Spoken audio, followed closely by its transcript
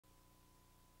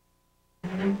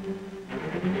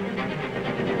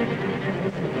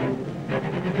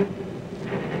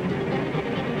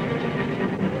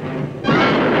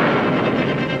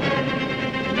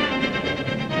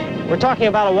We're talking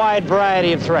about a wide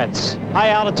variety of threats.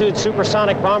 High-altitude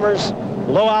supersonic bombers,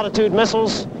 low-altitude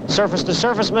missiles,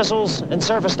 surface-to-surface missiles, and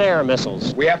surface-to-air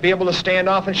missiles. We have to be able to stand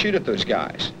off and shoot at those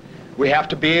guys. We have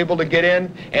to be able to get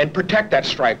in and protect that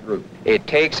strike route. It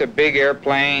takes a big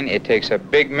airplane, it takes a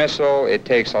big missile, it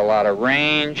takes a lot of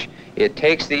range. It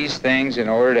takes these things in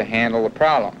order to handle the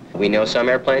problem. We know some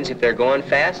airplanes, if they're going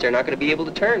fast, they're not going to be able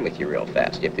to turn with you real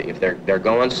fast. If they're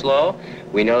going slow,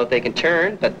 we know that they can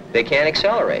turn, but they can't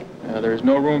accelerate. There's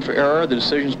no room for error. The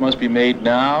decisions must be made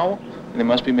now, and they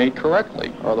must be made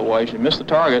correctly. Otherwise, you miss the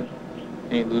target,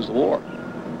 and you lose the war.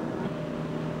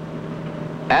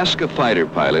 Ask a fighter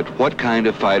pilot what kind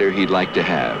of fighter he'd like to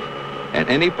have. And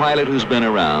any pilot who's been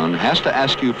around has to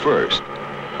ask you first,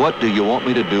 what do you want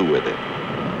me to do with it?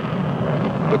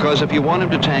 Because if you want him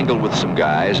to tangle with some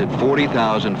guys at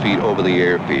 40,000 feet over the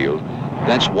airfield,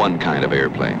 that's one kind of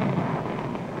airplane.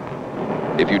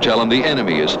 If you tell him the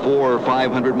enemy is 400 or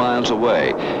 500 miles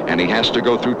away and he has to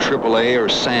go through AAA or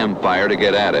SAM fire to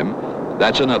get at him,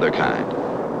 that's another kind.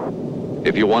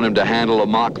 If you want him to handle a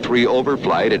Mach 3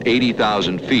 overflight at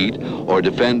 80,000 feet or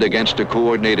defend against a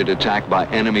coordinated attack by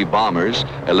enemy bombers,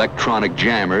 electronic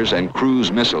jammers, and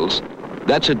cruise missiles,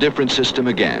 that's a different system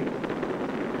again.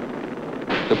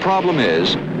 The problem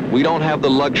is, we don't have the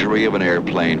luxury of an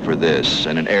airplane for this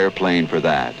and an airplane for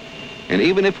that. And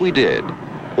even if we did,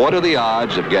 what are the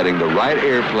odds of getting the right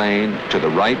airplane to the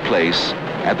right place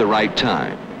at the right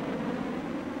time?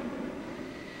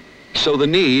 So the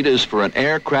need is for an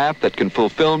aircraft that can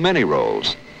fulfill many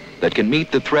roles, that can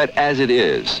meet the threat as it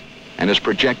is and is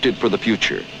projected for the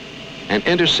future. An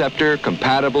interceptor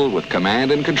compatible with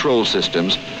command and control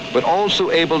systems, but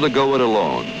also able to go it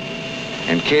alone,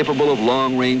 and capable of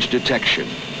long-range detection,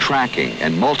 tracking,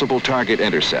 and multiple target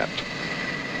intercept.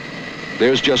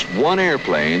 There's just one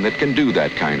airplane that can do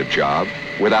that kind of job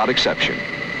without exception.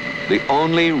 The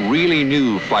only really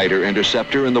new fighter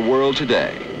interceptor in the world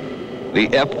today, the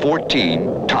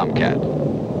F-14 Tomcat.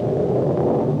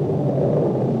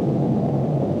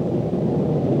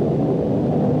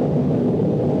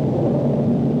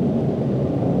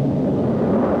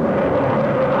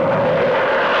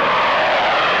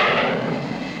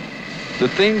 The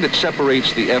thing that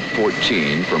separates the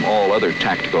F-14 from all other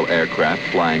tactical aircraft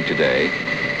flying today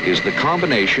is the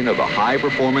combination of a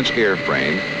high-performance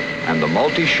airframe and the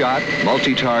multi-shot,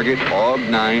 multi-target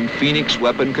AUG-9 Phoenix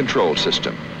weapon control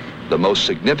system, the most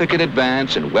significant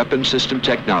advance in weapon system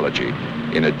technology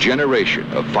in a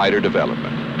generation of fighter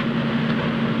development.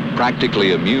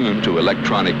 Practically immune to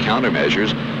electronic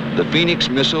countermeasures, the Phoenix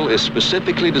missile is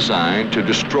specifically designed to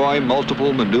destroy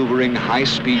multiple maneuvering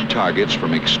high-speed targets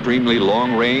from extremely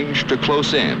long range to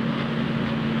close in.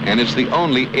 And it's the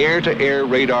only air-to-air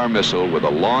radar missile with a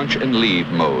launch and leave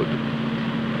mode.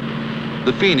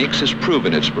 The Phoenix has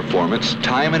proven its performance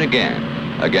time and again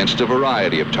against a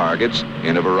variety of targets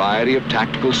in a variety of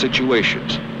tactical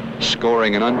situations,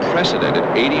 scoring an unprecedented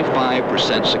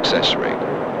 85% success rate.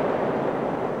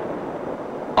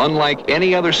 Unlike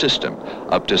any other system,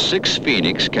 up to 6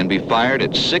 Phoenix can be fired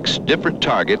at 6 different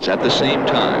targets at the same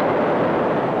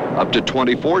time. Up to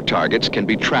 24 targets can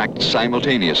be tracked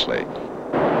simultaneously.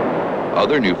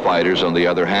 Other new fighters, on the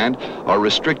other hand, are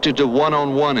restricted to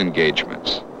one-on-one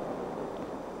engagements.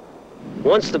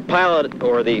 Once the pilot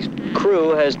or the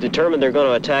crew has determined they're going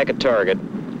to attack a target,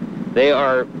 they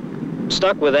are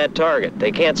stuck with that target.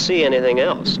 They can't see anything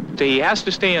else. He has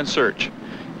to stay in search.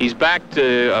 He's back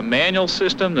to a manual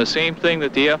system, the same thing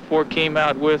that the F-4 came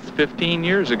out with 15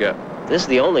 years ago. This is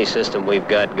the only system we've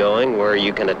got going where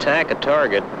you can attack a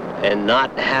target and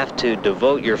not have to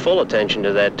devote your full attention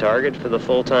to that target for the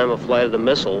full time of flight of the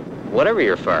missile, whatever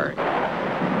you're firing.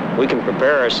 We can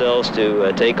prepare ourselves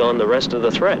to take on the rest of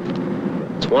the threat.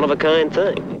 It's one-of-a-kind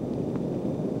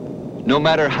thing. No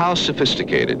matter how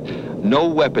sophisticated, no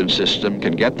weapon system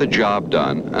can get the job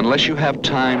done unless you have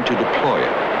time to deploy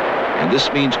it. And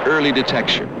this means early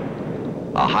detection.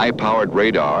 A high-powered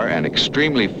radar and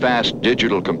extremely fast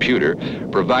digital computer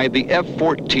provide the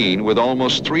F-14 with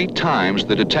almost 3 times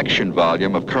the detection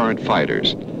volume of current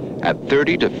fighters, at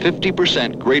 30 to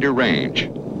 50% greater range.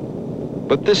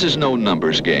 But this is no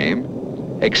numbers game.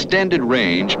 Extended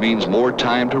range means more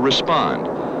time to respond,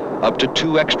 up to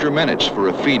 2 extra minutes for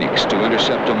a Phoenix to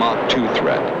intercept a Mach 2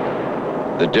 threat.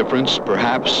 The difference,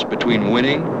 perhaps, between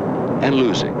winning and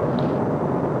losing.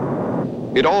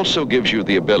 It also gives you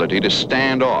the ability to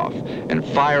stand off and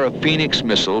fire a Phoenix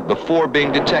missile before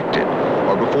being detected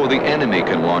or before the enemy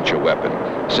can launch a weapon,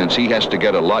 since he has to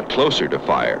get a lot closer to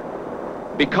fire.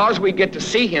 Because we get to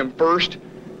see him first,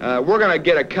 we're going to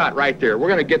get a cut right there. We're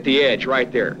going to get the edge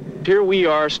right there. Here we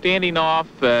are standing off,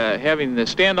 having the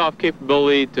standoff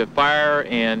capability to fire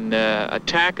and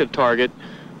attack a target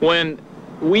when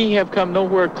we have come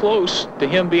nowhere close to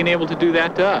him being able to do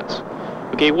that to us.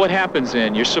 Okay, what happens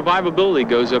then? Your survivability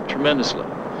goes up tremendously.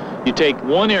 You take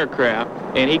one aircraft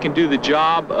and he can do the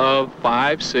job of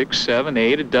 5, 6, 7,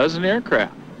 8, a dozen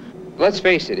aircraft. Let's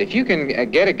face it, if you can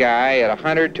get a guy at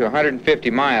 100 to 150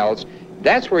 miles,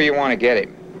 that's where you want to get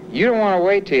him. You don't want to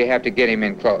wait till you have to get him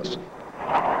in close.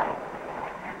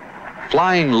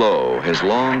 Flying low has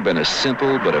long been a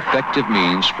simple but effective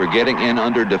means for getting in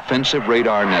under defensive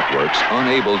radar networks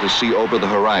unable to see over the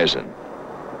horizon.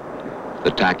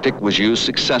 The tactic was used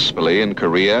successfully in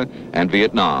Korea and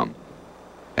Vietnam,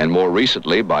 and more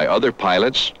recently by other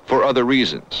pilots for other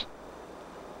reasons.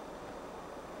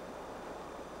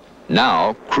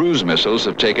 Now, cruise missiles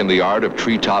have taken the art of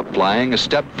treetop flying a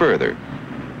step further.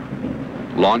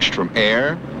 Launched from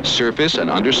air, surface, and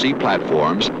undersea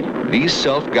platforms, these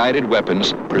self-guided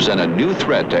weapons present a new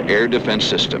threat to air defense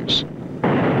systems.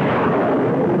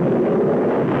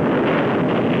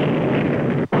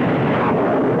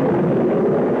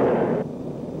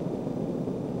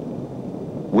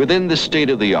 Within the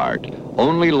state-of-the-art,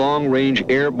 only long-range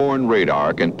airborne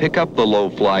radar can pick up the low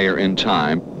flyer in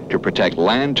time to protect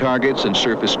land targets and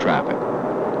surface traffic.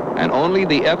 And only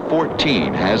the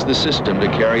F-14 has the system to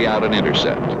carry out an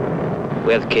intercept.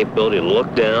 We have the capability to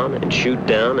look down and shoot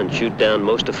down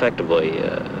most effectively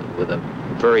with a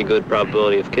very good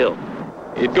probability of kill.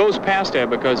 It goes past that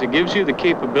because it gives you the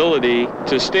capability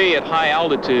to stay at high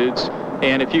altitudes,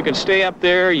 and if you can stay up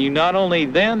there, you not only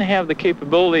then have the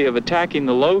capability of attacking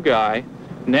the low guy,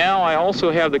 now I also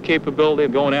have the capability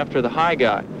of going after the high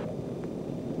guy.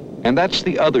 And that's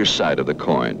the other side of the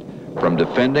coin. From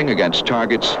defending against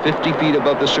targets 50 feet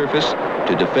above the surface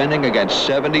to defending against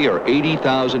 70 or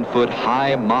 80,000 foot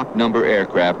high Mach number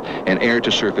aircraft and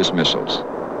air-to-surface missiles.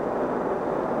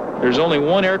 There's only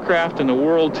one aircraft in the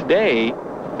world today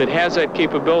that has that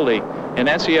capability, and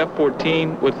that's the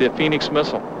F-14 with the Phoenix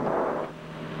missile.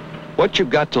 What you've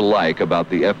got to like about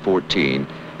the F-14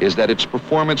 is that its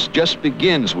performance just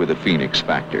begins with the Phoenix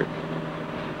factor.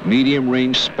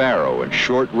 Medium-range Sparrow and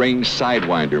short-range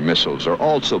Sidewinder missiles are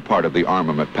also part of the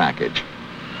armament package,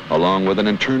 along with an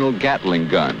internal Gatling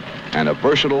gun and a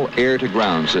versatile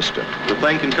air-to-ground system. The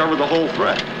thing can cover the whole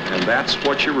threat, and that's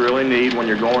what you really need when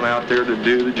you're going out there to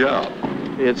do the job.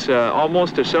 It's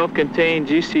almost a self-contained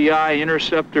GCI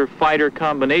interceptor fighter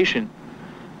combination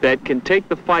that can take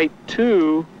the fight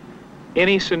to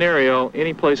any scenario,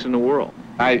 any place in the world.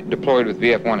 I deployed with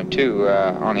VF-1 and 2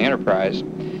 on the Enterprise,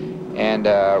 and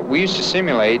we used to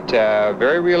simulate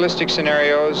very realistic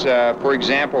scenarios. For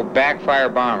example, backfire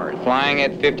bombers flying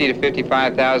at 50 to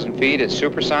 55,000 feet at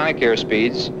supersonic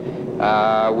airspeeds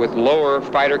with lower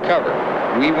fighter cover.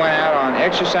 We went out on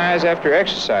exercise after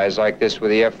exercise like this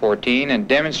with the F-14 and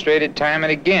demonstrated time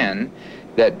and again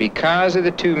that because of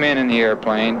the two men in the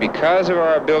airplane, because of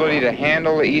our ability to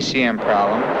handle the ECM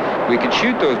problem, we could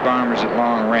shoot those bombers at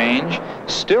long range,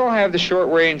 still have the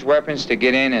short-range weapons to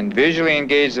get in and visually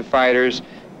engage the fighters,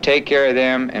 take care of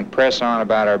them, and press on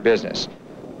about our business.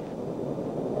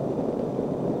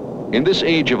 In this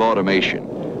age of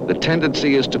automation, the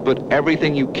tendency is to put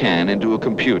everything you can into a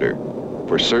computer,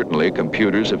 for certainly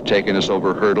computers have taken us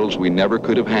over hurdles we never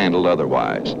could have handled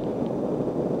otherwise.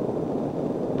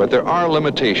 But there are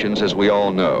limitations, as we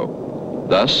all know.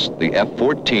 Thus, the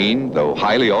F-14, though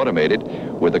highly automated,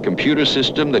 with a computer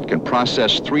system that can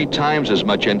process 3 times as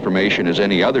much information as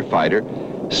any other fighter,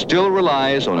 still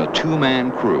relies on a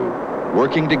two-man crew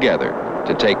working together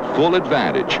to take full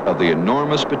advantage of the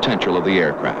enormous potential of the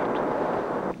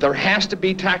aircraft. There has to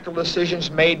be tactical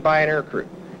decisions made by an aircrew.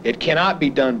 It cannot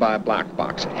be done by a black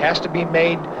box. It has to be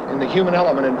made in the human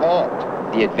element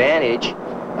involved. The advantage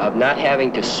of not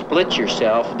having to split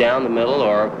yourself down the middle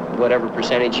or whatever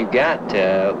percentage you got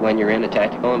when you're in a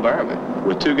tactical environment.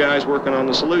 With 2 guys working on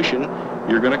the solution,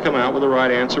 you're going to come out with the right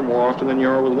answer more often than you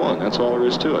are with 1. That's all there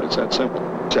is to it. It's that simple.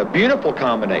 It's a beautiful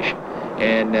combination.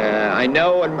 And I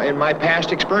know in my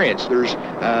past experience, there's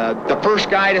the first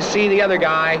guy to see the other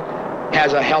guy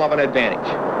has a hell of an advantage.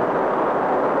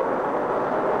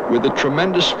 With the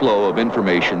tremendous flow of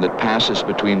information that passes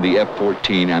between the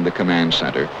F-14 and the command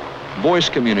center, voice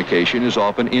communication is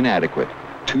often inadequate,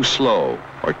 too slow,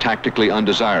 or tactically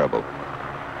undesirable.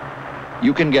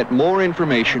 You can get more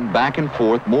information back and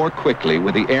forth more quickly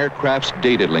with the aircraft's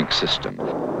data link system,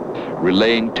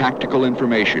 relaying tactical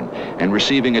information and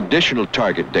receiving additional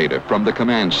target data from the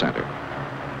command center.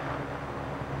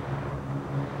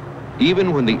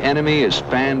 Even when the enemy is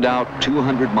fanned out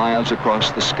 200 miles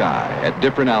across the sky at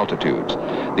different altitudes,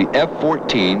 the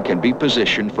F-14 can be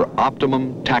positioned for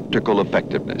optimum tactical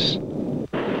effectiveness.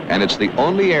 And it's the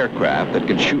only aircraft that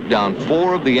can shoot down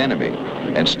 4 of the enemy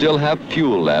and still have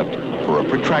fuel left for a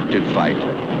protracted fight,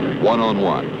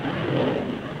 one-on-one.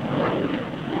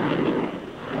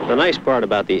 The nice part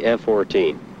about the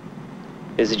F-14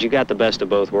 is that you got the best of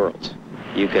both worlds.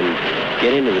 You can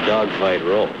get into the dogfight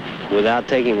role without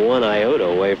taking one iota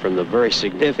away from the very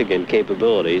significant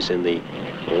capabilities in the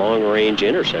long-range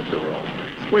interceptor role.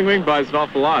 Wing buys an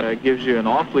awful lot. It gives you an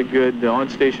awfully good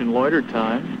on-station loiter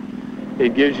time.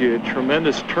 It gives you a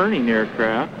tremendous turning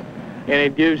aircraft, and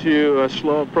it gives you a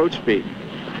slow approach speed.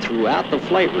 Throughout the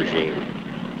flight regime,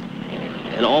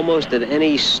 and almost at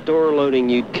any store loading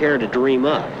you'd care to dream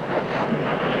up,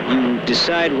 you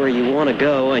decide where you want to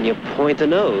go and you point the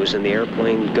nose and the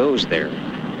airplane goes there.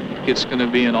 It's going to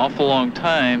be an awful long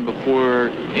time before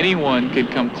anyone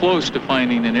could come close to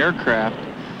finding an aircraft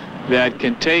that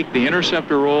can take the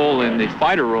interceptor role and the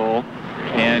fighter role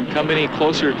and come any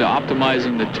closer to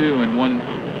optimizing the two in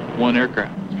one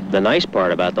aircraft. The nice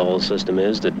part about the whole system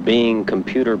is that being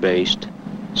computer-based,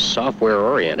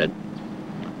 software-oriented,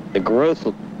 the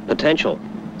growth potential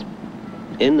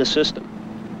in the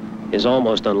system is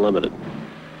almost unlimited.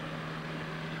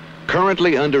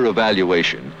 Currently under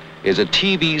evaluation is a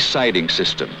TV sighting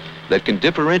system that can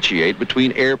differentiate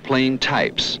between airplane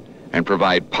types and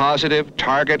provide positive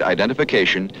target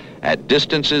identification at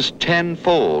distances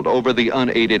 10-fold over the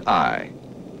unaided eye.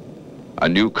 A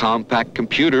new compact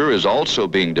computer is also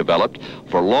being developed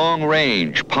for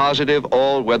long-range positive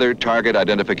all-weather target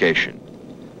identification.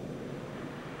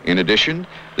 In addition,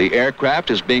 the aircraft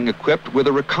is being equipped with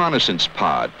a reconnaissance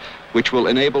pod, which will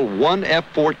enable one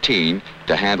F-14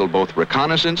 to handle both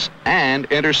reconnaissance and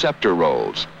interceptor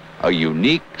roles, a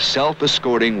unique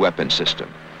self-escorting weapon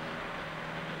system.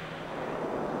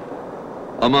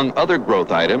 Among other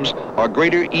growth items are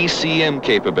greater ECM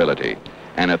capability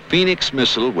and a Phoenix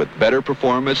missile with better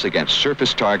performance against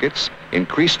surface targets,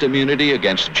 increased immunity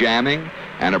against jamming,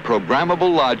 and a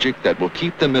programmable logic that will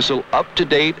keep the missile up to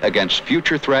date against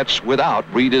future threats without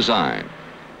redesign.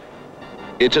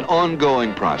 It's an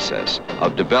ongoing process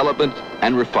of development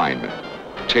and refinement,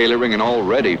 tailoring an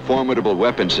already formidable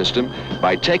weapon system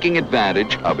by taking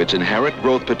advantage of its inherent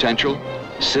growth potential,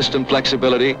 system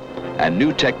flexibility, and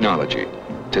new technology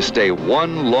to stay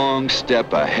one long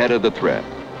step ahead of the threat.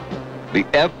 The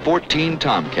F-14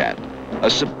 Tomcat, a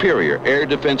superior air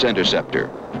defense interceptor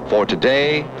for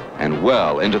today and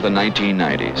well into the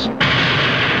 1990s.